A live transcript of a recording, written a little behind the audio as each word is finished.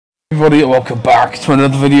everybody, welcome back to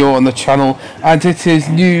another video on the channel, and it is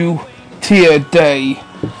new tier day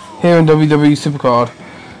here in WWE Supercard.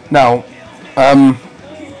 Now,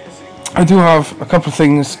 I do have a couple of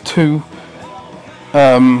things to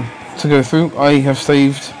go through. I have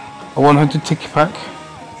saved a 100 ticket pack,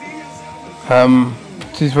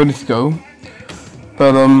 it is ready to go,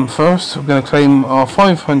 but first we're going to claim our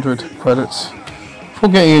 500 credits for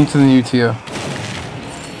getting into the new tier.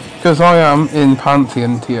 Because I am in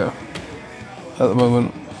Pantheon tier at the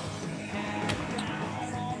moment,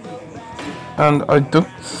 and I don't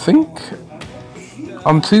think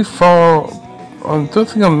I'm too far. I don't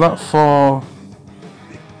think I'm that far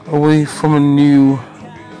away from a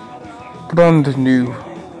brand new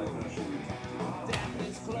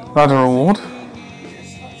ladder award.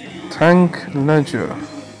 Tank Ledger.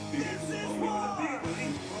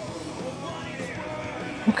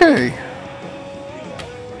 Okay.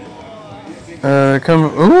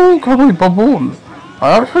 Oh, God, Bob Orton.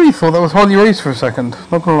 I actually thought that was Harley Race for a second,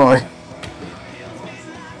 not gonna lie.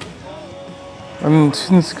 And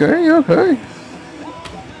Shinsuke, okay.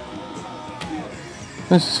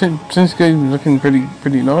 Shinsuke looking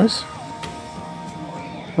pretty nice.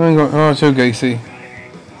 And got Joe Gacy.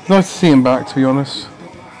 Nice to see him back, to be honest.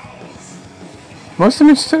 Nice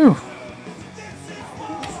image too.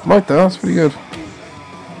 Like that, that's pretty good.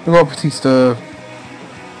 We got Batista.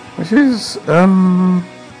 Which is, I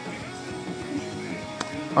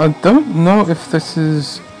don't know if this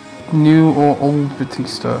is new or old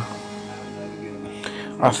Batista.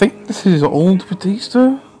 I think this is old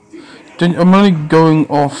Batista. I'm only going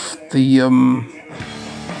off the, I'm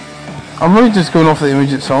really just going off the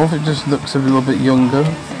image itself. It just looks a little bit younger.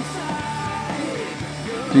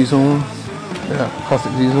 Diesel. Yeah,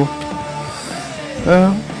 classic Diesel.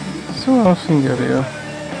 So what else can get here?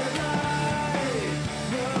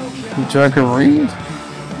 Jagger Reed?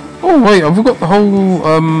 Oh wait, I've got the whole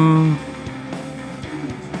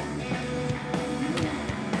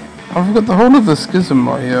I've got the whole of the schism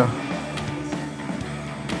right here.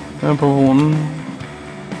 Number one,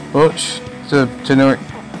 Butch, the generic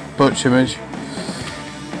Butch image.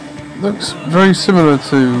 Looks very similar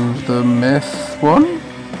to the Myth one.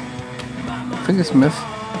 I think it's Myth.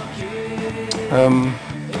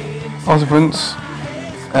 Arthur Prince.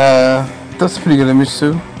 That's a pretty good image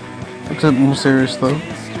too. Looks a bit more serious though.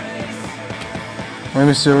 Rey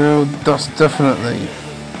Mysterio, that's definitely.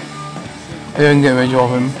 I didn't get an image of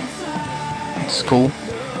him. It's cool.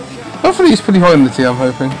 Hopefully he's pretty high in the tier, I'm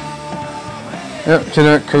hoping. Yep,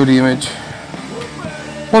 generic Cody image.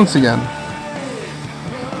 Once again.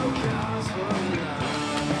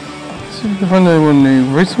 Let's see if we can find anyone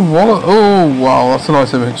new. Rachel Waller. Oh wow, that's a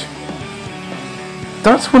nice image.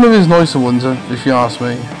 That's one of his nicer ones, if you ask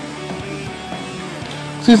me.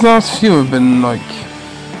 These last few have been like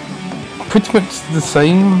pretty much the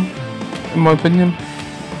same, in my opinion.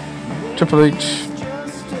 Triple H,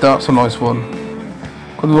 that's a nice one.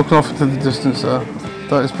 Got looking off into the distance there.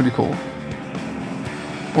 That is pretty cool.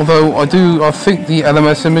 Although I think the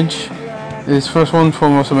LMS image is first one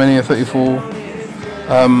from WrestleMania 34.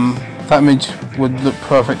 That image would look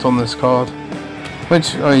perfect on this card,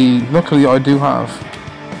 which luckily I do have.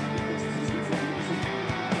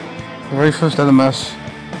 The very first LMS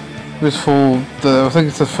was for I think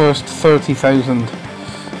it's the first 30,000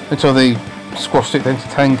 until they squashed it down to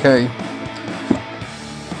 10k.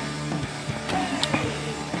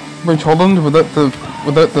 Rich Holland without the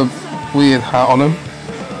weird hat on him.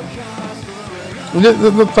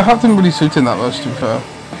 The hat didn't really suit him that much, to be fair.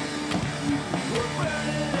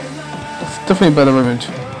 It's definitely a better image.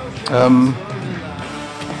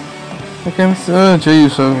 Against Jey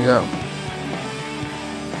Uso, yeah.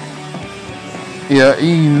 Yeah,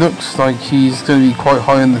 he looks like he's going to be quite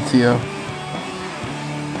high in the tier.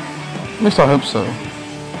 At least I hope so.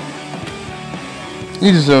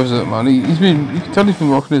 He deserves it, man. You can tell he's been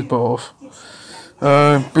rocking his butt off.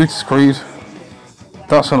 Brutus Creed.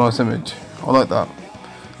 That's a nice image. I like that.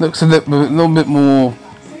 Looks a little bit more.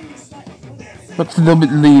 Looks a little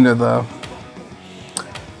bit leaner there.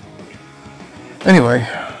 Anyway,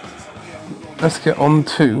 let's get on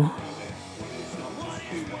to.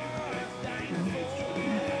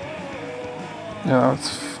 Yeah, that's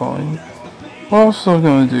fine. What else was I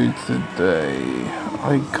going to do today?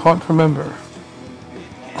 I can't remember.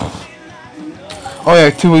 Oh yeah,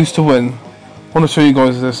 2 ways to win. I want to show you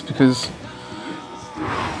guys this because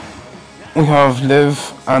we have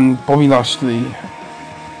Liv and Bobby Lashley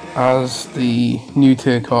as the new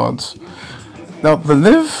tier cards. Now the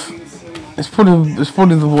Liv is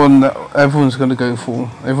probably the one that everyone's going to go for.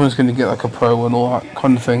 Everyone's going to get like a pro and all that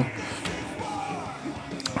kind of thing.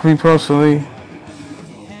 For me personally,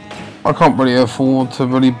 I can't really afford to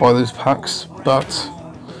really buy those packs, but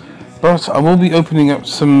I will be opening up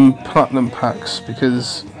some platinum packs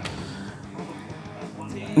because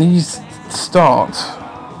these start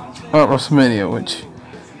at WrestleMania, which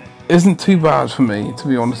isn't too bad for me, to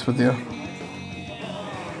be honest with you.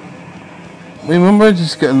 I mean, remember I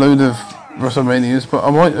just get a load of WrestleManias, but I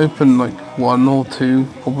might open like 1 or 2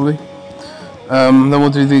 probably. Then we'll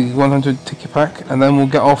do the 100 ticket pack, and then we'll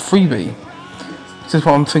get our freebie. This is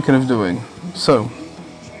what I'm thinking of doing. So,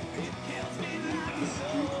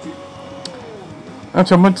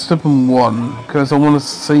 actually, I might just open 1 because I want to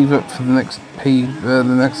save it for the next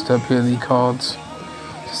PLE cards,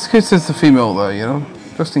 just in case there's a female there, you know,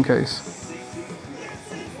 just in case.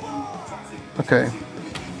 Okay,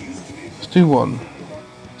 let's do 1.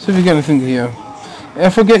 See if we get anything here.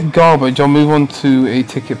 If I get garbage, I'll move on to a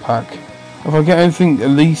ticket pack. If I get anything at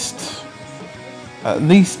least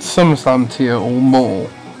SummerSlam tier or more,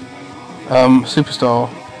 Superstar,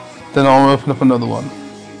 then I'll open up another one.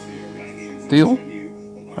 Deal?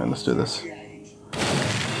 Alright, let's do this.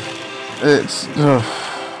 It's...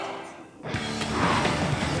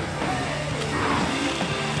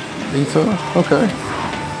 Lita? Okay.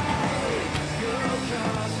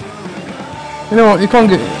 You know what, I can't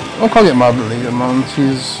get mad at Lita, man.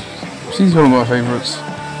 She's one of my favourites.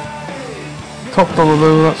 Top dollar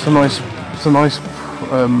though, that's a nice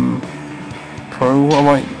pro. I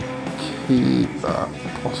might keep that,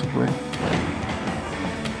 possibly.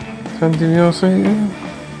 DVRC.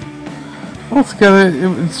 Altogether,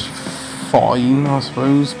 it's fine, I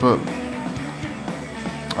suppose, but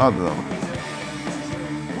I don't know.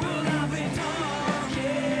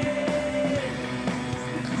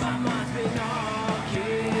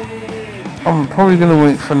 I'm probably gonna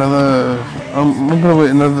wait for another. I'm gonna wait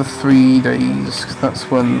another 3 days, cause that's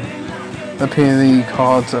when the PLE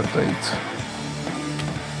cards update.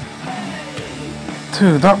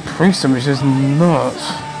 Dude, that priest image is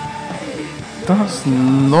nuts. That's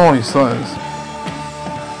nice, that is.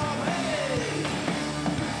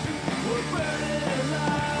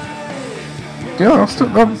 Yeah,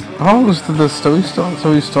 that's how was the Story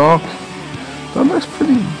Stark? That looks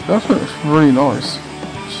really nice.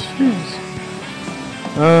 Jeez.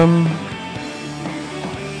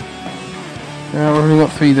 Yeah, we've only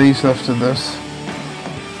got 3 days left of this.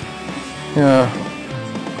 Yeah,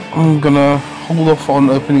 I'm gonna hold off on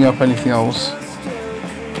opening up anything else,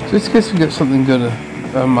 just in case we get something good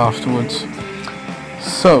afterwards.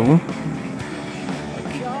 So,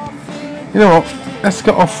 you know what? Let's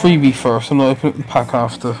get our freebie first, and I'll open up the pack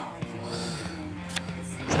after.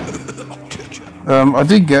 I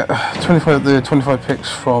did get 25 picks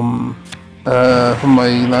from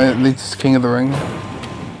my latest King of the Ring.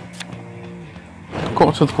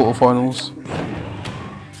 Got to the quarterfinals.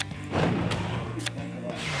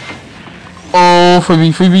 Oh,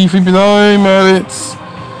 freebie time, it's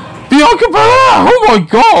Bianca Belair! Oh my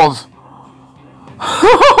god!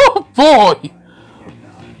 Oh boy!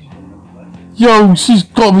 Yo, she's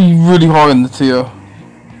gotta be really high in the tier.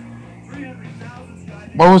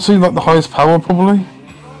 I would say like the highest power probably.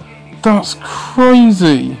 That's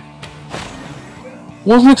crazy.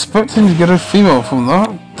 Wasn't expecting to get a female from that,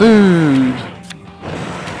 dude.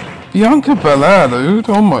 Bianca Belair, dude.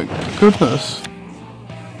 Oh my goodness.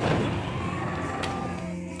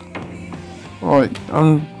 Right,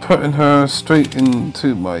 I'm putting her straight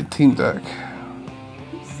into my team deck.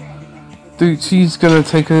 Dude, she's gonna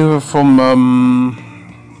take over from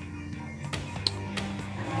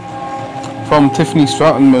Tiffany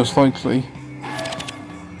Stratton most likely.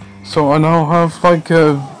 So I now have like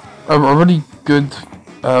a really good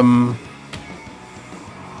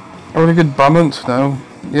balance now.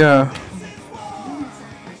 Yeah.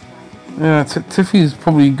 Yeah, Tiffy's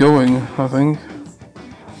probably going, I think.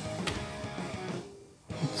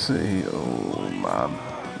 Let's see. Oh man,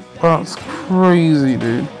 that's crazy,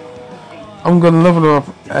 dude. I'm gonna level her up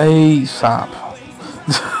ASAP.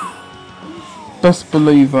 Best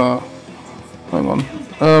believe that. Hang on.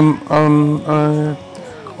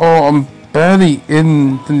 Oh, I'm barely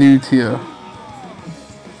in the new tier.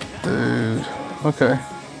 Dude. Okay.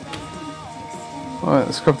 Alright,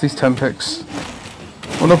 let's grab these 10 picks.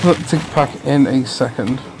 I'll open up the ticket pack in a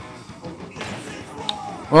second.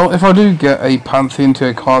 Well, if I do get a Pantheon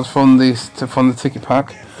tier card from the ticket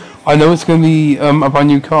pack, I know it's going to be a brand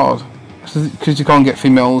new card. Because you can't get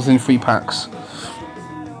females in free packs.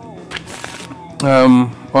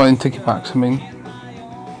 Well, in ticket packs, I mean.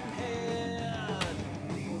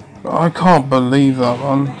 I can't believe that,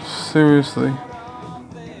 man. Seriously.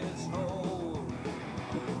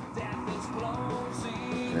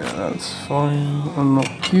 Yeah, that's fine.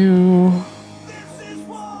 Unlock you.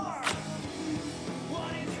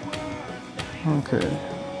 Okay.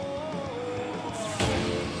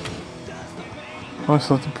 Nice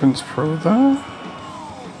little Prince Pro there.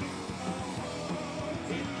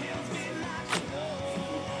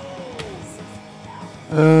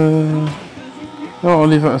 No, I'll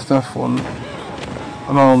leave that as death one.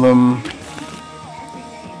 And I'll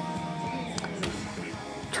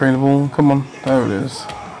trainable. Come on, there it is.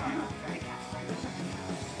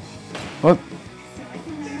 What?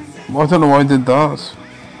 Well, I don't know why I did that.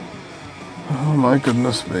 Oh my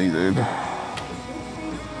goodness me, dude.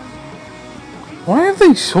 Why have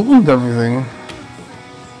they shortened everything?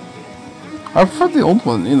 I prefer the old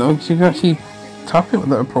one, you know, 'cause you can actually tap it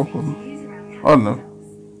without a problem. I don't know.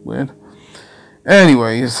 Weird.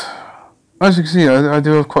 Anyways, as you can see, I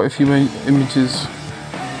do have quite a few images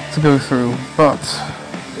to go through, but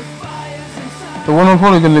the one I'm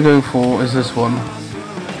probably going to go for is this one.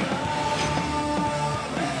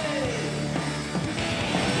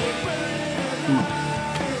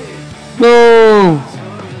 No!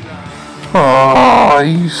 Oh,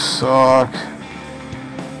 you suck.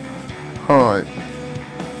 Alright.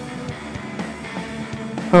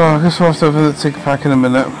 Oh, I guess we'll have to have a tick pack in a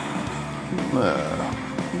minute.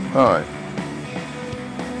 Alright.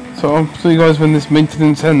 So I'll see you guys when this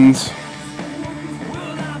maintenance ends.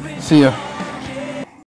 See ya.